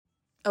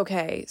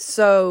Okay,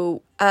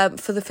 so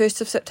for the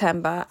 1st of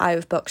September,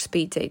 I've booked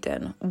speed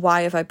dating.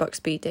 Why have I booked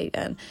speed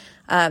dating?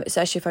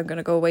 Especially if I'm going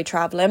to go away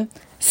traveling.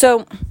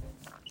 So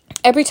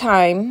every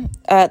time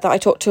that I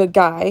talk to a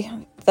guy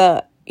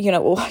that,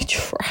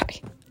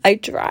 I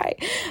try.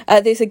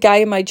 There's a guy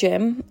in my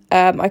gym.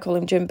 I call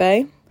him Jim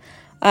Bay.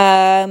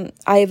 I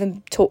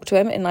haven't talked to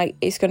him in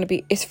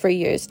it's 3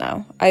 years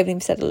now. I haven't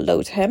even said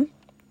hello to him.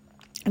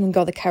 I haven't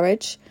got the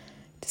courage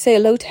to say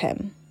hello to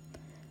him,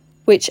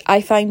 which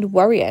I find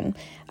worrying.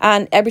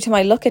 And every time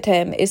I look at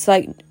him, it's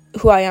like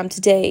who I am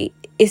today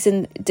is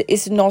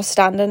not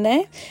standing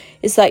there.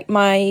 It's like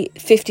my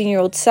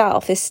 15-year-old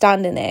self is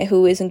standing there,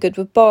 who isn't good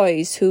with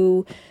boys,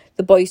 who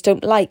the boys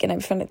don't like, and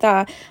everything like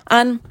that.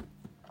 And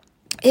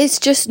it's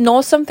just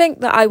not something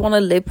that I want to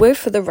live with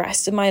for the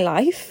rest of my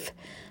life.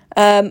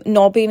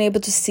 Not being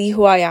able to see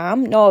who I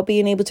am, not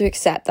being able to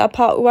accept that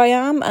part of who I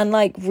am, and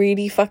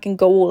really fucking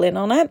go all in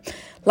on it.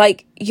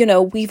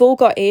 We've all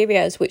got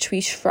areas which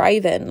we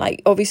thrive in.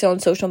 Obviously on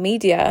social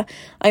media,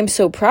 I'm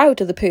so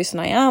proud of the person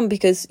I am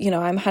because,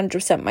 I'm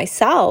 100%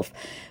 myself.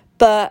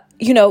 But,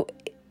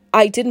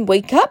 I didn't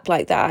wake up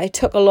like that. It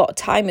took a lot of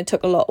time. It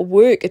took a lot of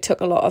work. It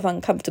took a lot of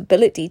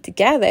uncomfortability to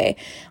get there.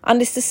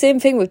 And it's the same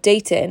thing with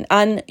dating.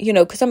 And,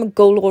 because I'm a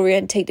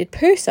goal-orientated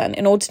person,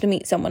 in order to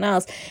meet someone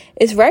else,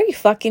 it's very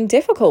fucking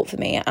difficult for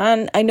me.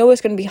 And I know it's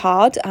going to be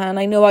hard. And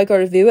I know I got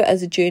to view it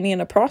as a journey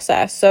and a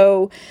process.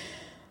 So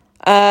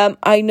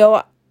I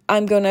know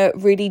I'm going to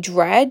really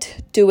dread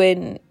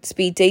doing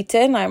speed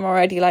dating. I'm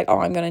already I'm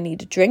going to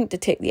need a drink to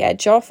take the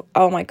edge off.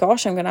 Oh my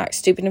gosh, I'm going to act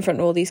stupid in front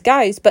of all these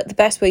guys. But the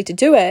best way to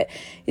do it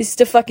is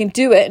to fucking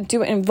do it and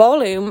do it in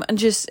volume and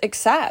just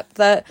accept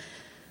that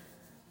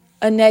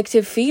a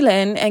negative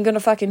feeling ain't going to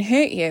fucking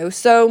hurt you.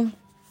 So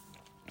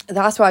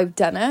that's why I've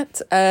done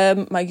it.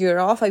 My year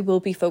off, I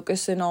will be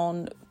focusing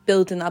on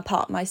building that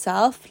part of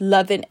myself,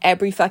 loving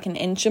every fucking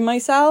inch of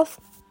myself,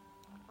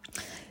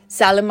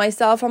 selling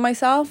myself on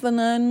myself, and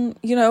then,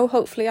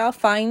 hopefully I'll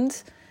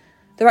find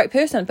the right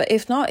person. But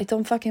if not, it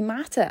don't fucking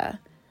matter,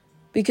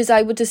 because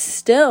I would just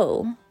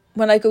still,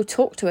 when I go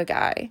talk to a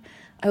guy,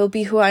 I will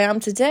be who I am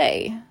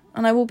today,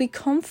 and I will be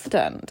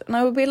confident, and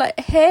I will be like,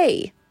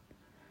 hey,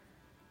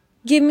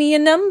 give me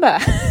your number,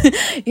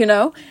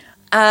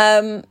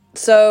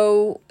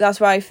 so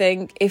that's why I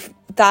think if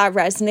that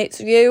resonates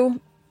with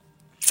you,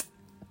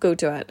 go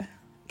do it.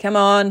 Come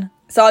on,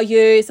 it's all you,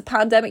 it's a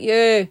pandemic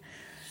year.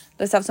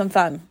 Let's have some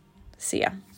fun. See ya.